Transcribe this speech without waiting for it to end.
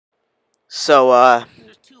So,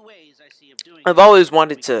 I've always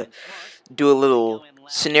wanted to do a little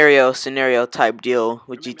scenario type deal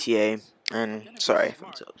with GTA, and sorry if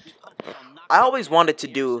I'm so. I always wanted to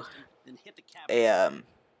do a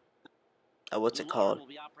what's it called?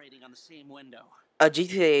 A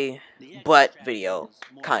GTA butt video,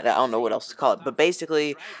 kinda. I don't know what else to call it, but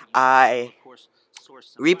basically, I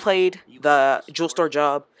replayed the jewel store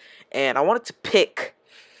job, and I wanted to pick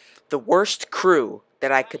the worst crew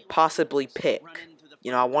that I could possibly pick.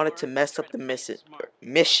 You know, I wanted to mess up the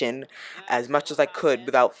mission as much as I could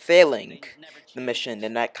without failing the mission,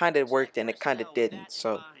 and that kind of worked and it kind of didn't.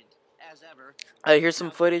 So, here's some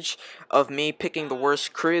footage of me picking the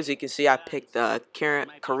worst crew. As you can see, I picked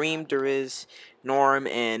Kareem, Duriz, Norm,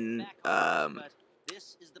 and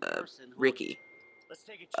Ricky.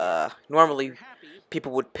 Normally,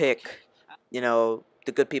 people would pick, you know,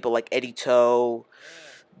 the good people like Eddie Toe,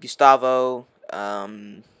 Gustavo,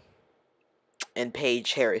 and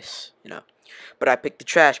Paige Harris, you know. But I picked the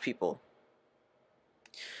trash people.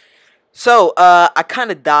 So, I kind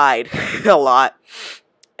of died a lot.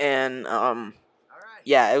 And,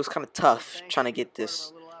 yeah, it was kind of tough trying to get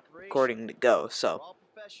this recording to go. So,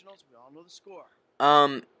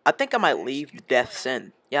 I think I might leave the deaths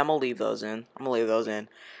in. Yeah, I'm gonna leave those in.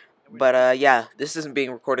 But, yeah, this isn't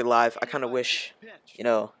being recorded live. I kind of wish, you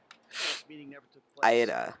know, I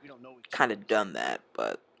had, kind of done that.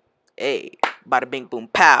 But, hey, bada bing boom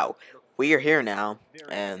pow. We are here now.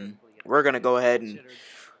 And we're gonna go ahead and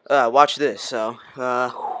watch this. So,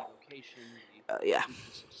 yeah.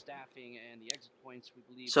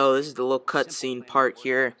 So this is the little cutscene part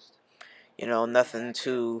here. You know, nothing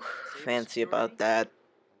too fancy about that.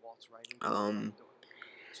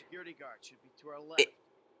 It,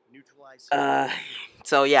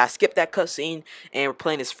 so yeah, I skipped that cutscene, and we're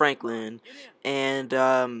playing as Franklin, and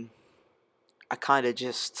I kind of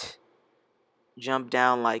just jumped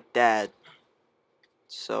down like that.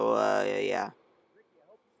 So yeah,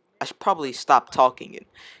 I should probably stop talking and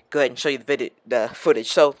go ahead and show you the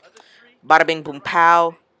footage. So, bada bing boom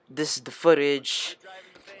pow. This is the footage,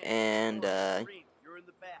 and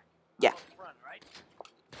yeah.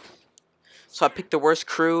 So I picked the worst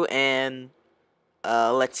crew, and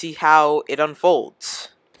let's see how it unfolds.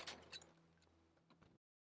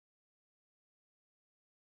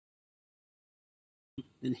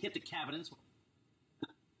 Then hit the cabinets.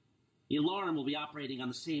 The alarm will be operating on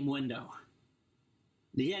the same window.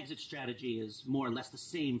 The exit strategy is more or less the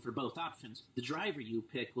same for both options. The driver you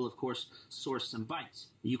pick will, of course, source some bites.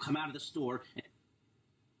 You come out of the store.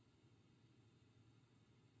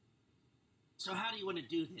 So how do you want to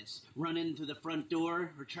do this? Run in through the front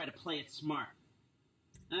door or try to play it smart?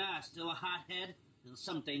 Still a hothead?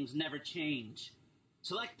 Some things never change.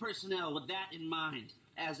 Select personnel with that in mind,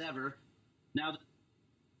 as ever. Now,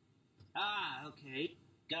 okay.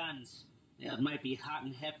 Guns. Yeah, it might be hot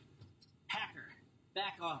and hip. Hacker.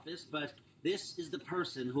 Back office, but this is the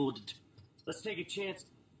person who will... Let's take a chance.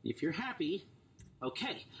 If you're happy.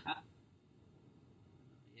 Okay.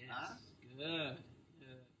 Yes. Good.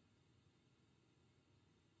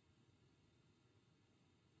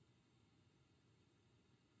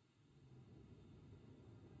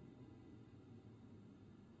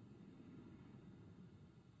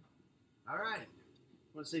 All right.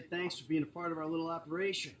 I want to say thanks for being a part of our little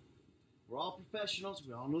operation. We're all professionals.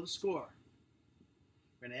 We all know the score.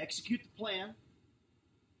 We're going to execute the plan.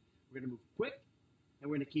 We're going to move quick, and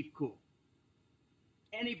we're going to keep cool.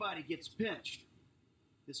 Anybody gets pinched.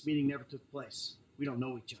 This meeting never took place. We don't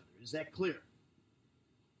know each other. Is that clear?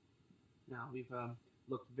 Now, we've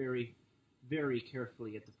looked very, very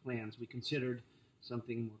carefully at the plans. We considered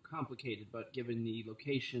something more complicated, but given the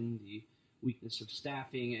location, the weakness of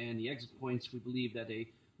staffing, and the exit points, we believe that a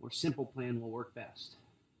more simple plan will work best.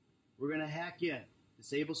 We're going to hack in,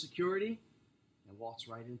 disable security, and waltz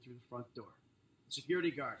right in through the front door. The security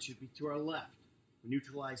guard should be to our left. We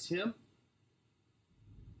neutralize him.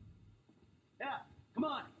 Yeah, come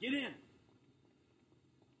on, get in.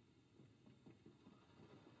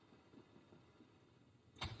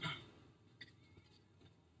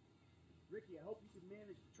 Ricky, I hope you can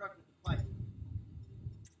manage the truck with the pipe.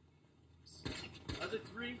 Other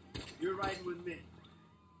three, you're riding with me.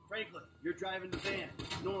 Franklin, you're driving the van.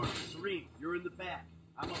 Norm, Serene, you're in the back.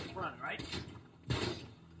 I'm up front, all right?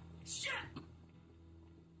 Shit!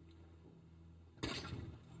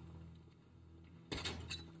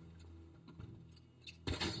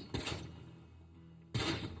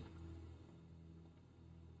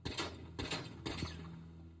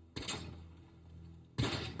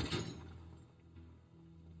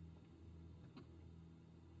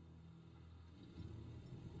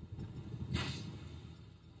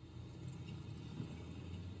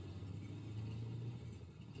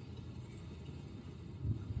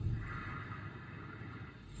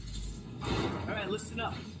 listen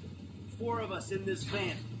up. 4 of us in this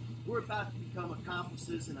van. We're about to become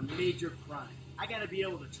accomplices in a major crime. I gotta be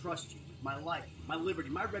able to trust you with my life, my liberty,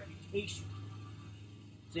 my reputation.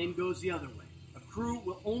 Same goes the other way. A crew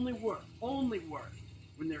will only work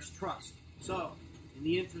when there's trust. So, in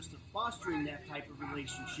the interest of fostering that type of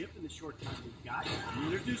relationship in the short time we've got, I'll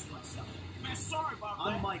introduce myself. Man, sorry about that.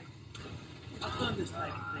 I'm Michael. I've done this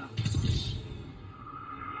type of thing.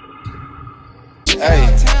 Hey,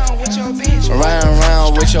 round with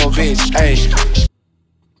your bitch, hey.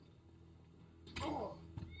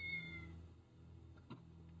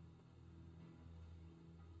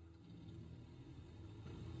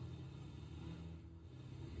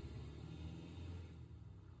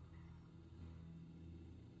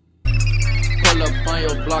 Pull up on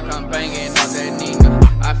your block, I'm banging out that Nina.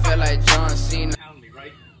 I feel like John Cena. Me,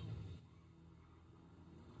 right?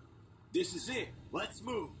 This is it. Let's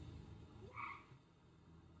move.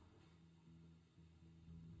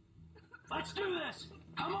 Let's do this.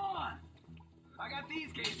 Come on. I got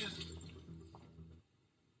these cases.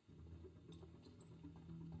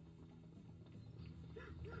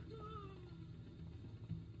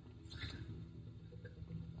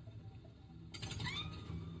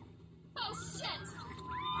 Oh shit!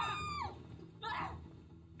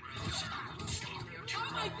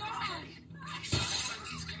 Oh my god!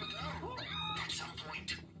 At some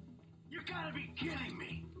point. You gotta be kidding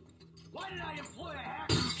me. Why did I employ a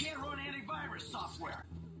hacker who can't run antivirus software?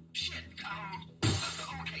 Shit, okay,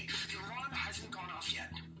 the alarm hasn't gone off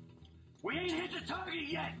yet. We ain't hit the target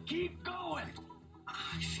yet. Keep going.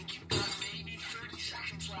 I think you've got maybe 30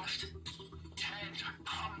 seconds left. 10,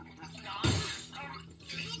 9,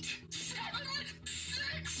 8, 7,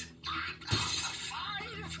 6,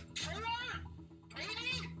 5, 4,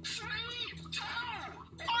 maybe 3, 2,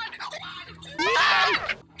 1.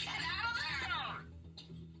 Get out of there!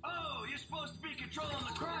 Oh, you're supposed to be controlling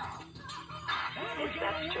the crowd. Hey, we Steps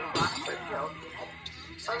got to a Rockford Hill unit.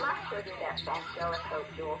 Electric at Bank Jericho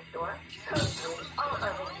Jewel Store. Code 3, all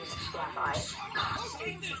other units stand by.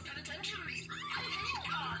 Penitentiary. I hate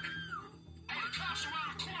God. Hey, the cops around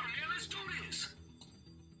the corner, man. Let's do this.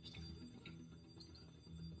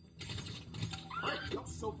 Don't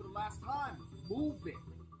show for the last time. Move it.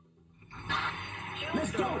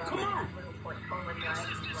 Let's go, come on. Portola Drive,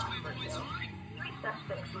 Rockford Hill. 3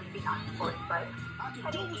 suspects leaving on Fort Site. I can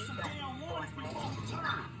do with some damn warnings before we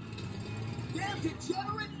turn. Damn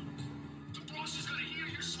degenerate! The boss is gonna hear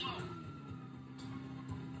you're slow.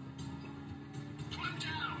 Put him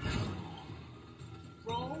down.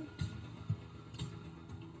 Bro.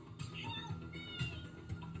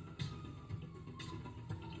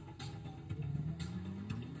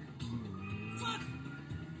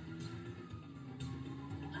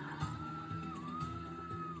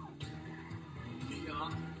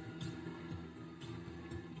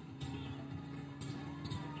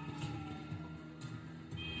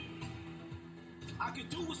 I could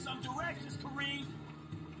do with some directions, Kareem.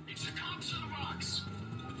 It's the cops on the rocks.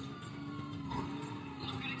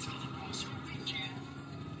 I'm gonna tell the boss what we can.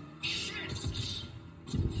 Shit!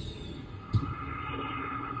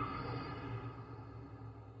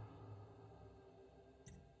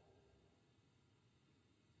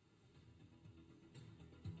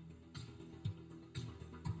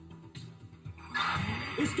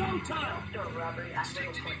 It's go time. Store robbery at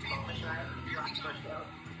Little Portola Drive, Rockford Hill.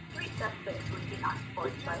 3 suspects leaving on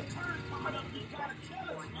Fort Site. Coming up, you gotta tell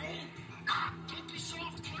us, man. Don't be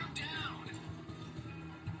soft, put him down.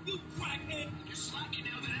 You crackhead. You're slacking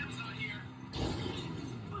now that M's not here.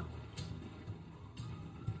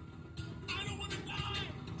 I don't want to die.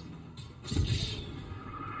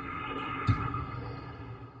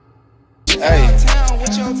 Hey,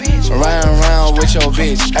 round with your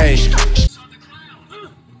bitch, hey. It's on the ground.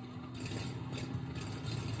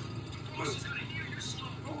 The boss is gonna hear you're slow.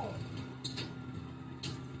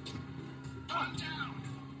 Put him down.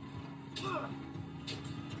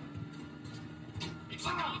 It's the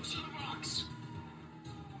cops on the rocks.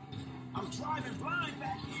 I'm driving blind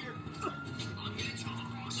back here. I'm gonna tell the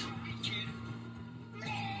boss what we can.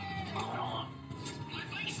 My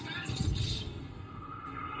face, man.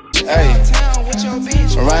 Hey,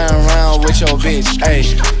 round with your bitch, hey.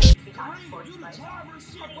 On Fort Site. Driver,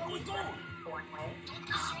 shit, where we going? Foreign Way. Don't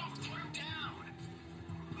be soft, put him down.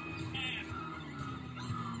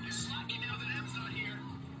 You're slacking now that M's not here.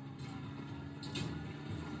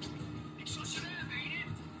 It's so sad, ain't it?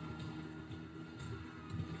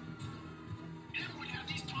 M would have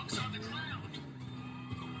these punks on the ground.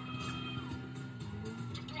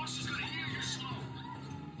 The boss is gonna hear you're slow.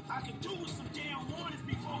 I can do with some damn warnings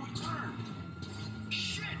before we turn.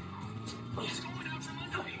 Shit! He's going out from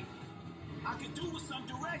under me. I can do do with some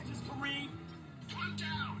directions, Kareem. Put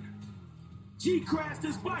down. G crashed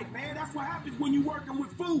his bike, man. That's what happens when you're working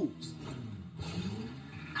with fools.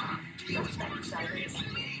 Suspect cited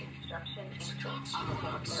construction entrance on the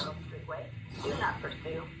North Freeway. Do not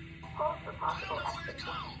pursue. Hold for possible exit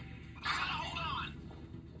point. Hold on.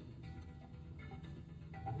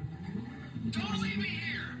 Don't leave me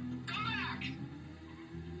here. Come back.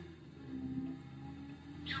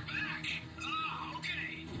 You're back. Ah,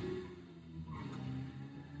 okay.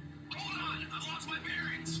 Hold on. I've lost my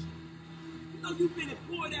bearings. You know you've been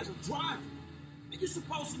employed as a driver. And you're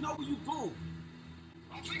supposed to know where you're going.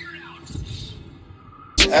 I'll figure it out.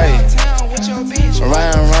 Hey, round with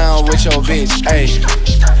your bitch. Hey, You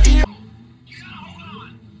gotta hold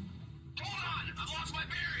on. Hold on. I've lost my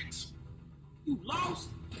bearings. You lost?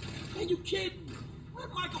 Are you kidding me?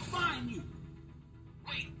 Where'd Michael find you?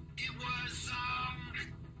 Wait, it was,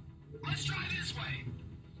 let's try this way.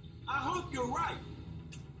 I hope you're right.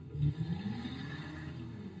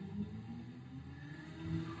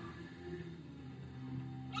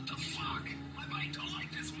 What the fuck? My bike don't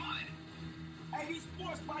like this mud. Hey, these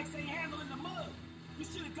sports bikes ain't handling the mud. You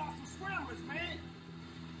should have got some scramblers, man.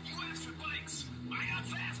 You asked for bikes. I got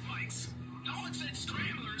fast bikes. No one said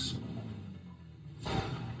scramblers. I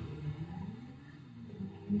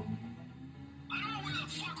don't know where the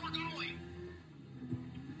fuck we're going.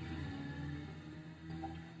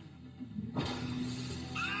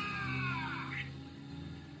 Ah!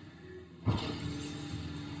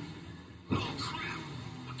 Oh crap!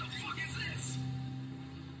 What the fuck is this?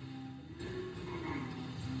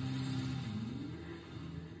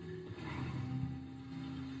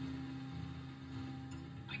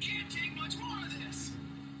 I can't take much more of this.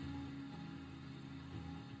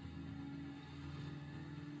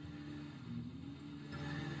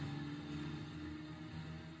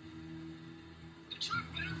 The truck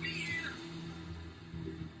better be here.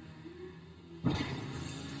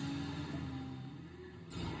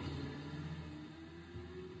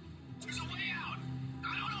 There's a way out. I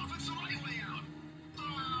don't know if it's the right way out.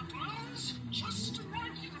 Bros, just to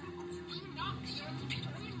warn you, we're not the only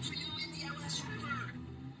people waiting for you in the LS River.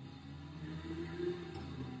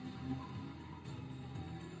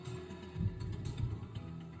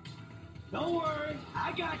 Don't worry,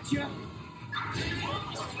 I got you.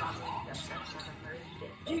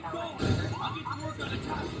 Keep going. I'll get to work on the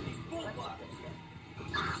top of these bullbugs.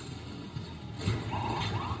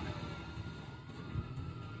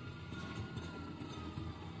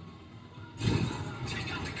 Take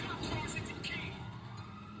out the cop cars if you can.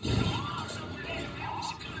 Somewhere near there, we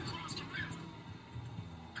should cut across the river.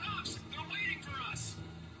 Cops, they're waiting for us.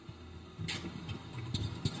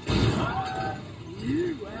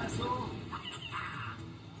 You asshole.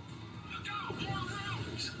 Look out, more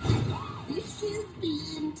rounds. This is the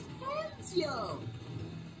intention.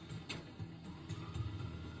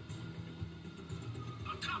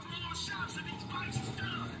 A couple more shots and these bikes is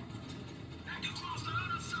done. Back across the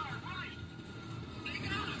other side, right? They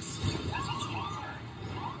got us. That's hard.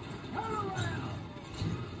 Turn around.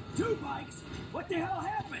 Two bikes? What the hell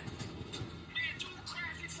happened? Man, dude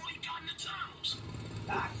crashed before he got in the tunnels.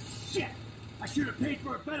 Ah, shit. I should have paid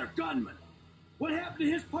for a better gunman. What happened to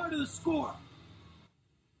his part of the score?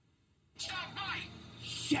 Stop right.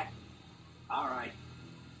 Shit. All right.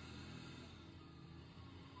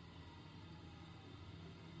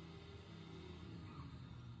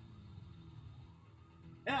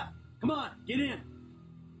 Yeah, come on, get in.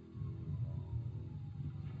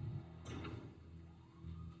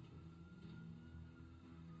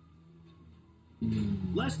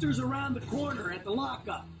 Lester's around the corner at the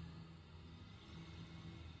lockup.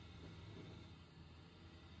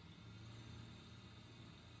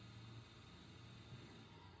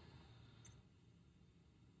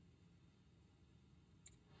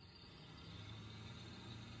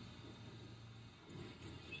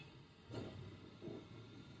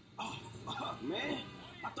 Oh, fuck, man.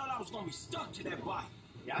 I thought I was gonna be stuck to that bike.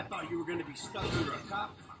 Yeah, I thought you were gonna be stuck under a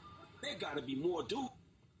cop car. There gotta be more dude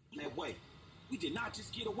that way. We did not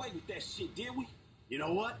just get away with that shit, did we? You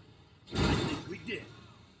know what? I think we did.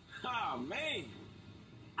 Ah, man.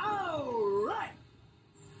 All right.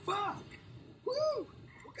 Fuck. Woo!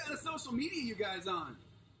 What kind of social media you guys on?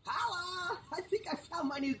 Holla! I think I found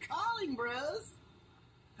my new calling, bros.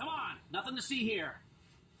 Come on, nothing to see here.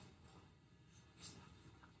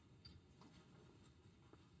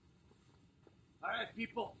 All right,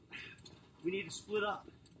 people. We need to split up.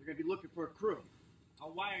 They're going to be looking for a crew.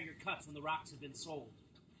 I'll wire your cuts when the rocks have been sold.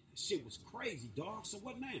 This shit was crazy, dog. So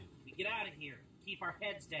what now? We get out of here. Keep our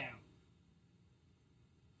heads down.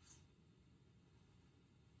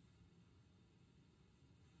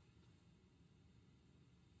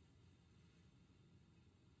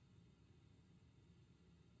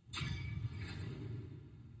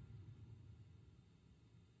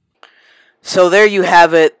 So there you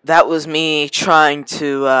have it. That was me trying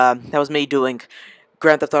to. That was me doing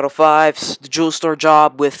Grand Theft Auto 5's the jewel store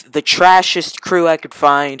job with the trashiest crew I could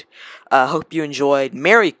find. Hope you enjoyed.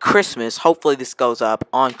 Merry Christmas. Hopefully this goes up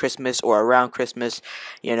on Christmas or around Christmas.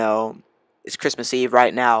 You know, it's Christmas Eve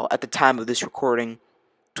right now at the time of this recording.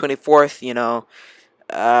 24th, you know.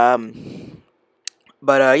 Yeah.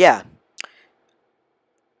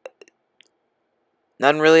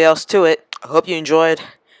 Nothing really else to it. I hope you enjoyed.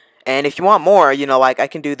 And if you want more, you know, like, I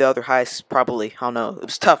can do the other heists, probably. I don't know. It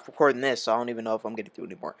was tough recording this, so I don't even know if I'm going to do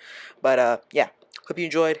it anymore. But, yeah. Hope you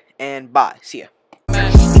enjoyed, and bye. See ya.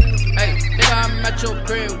 Hey, nigga, I'm at your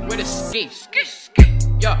crib with a ski.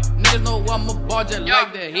 Yo, niggas know I'm a ball just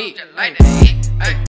like the heat. Hey.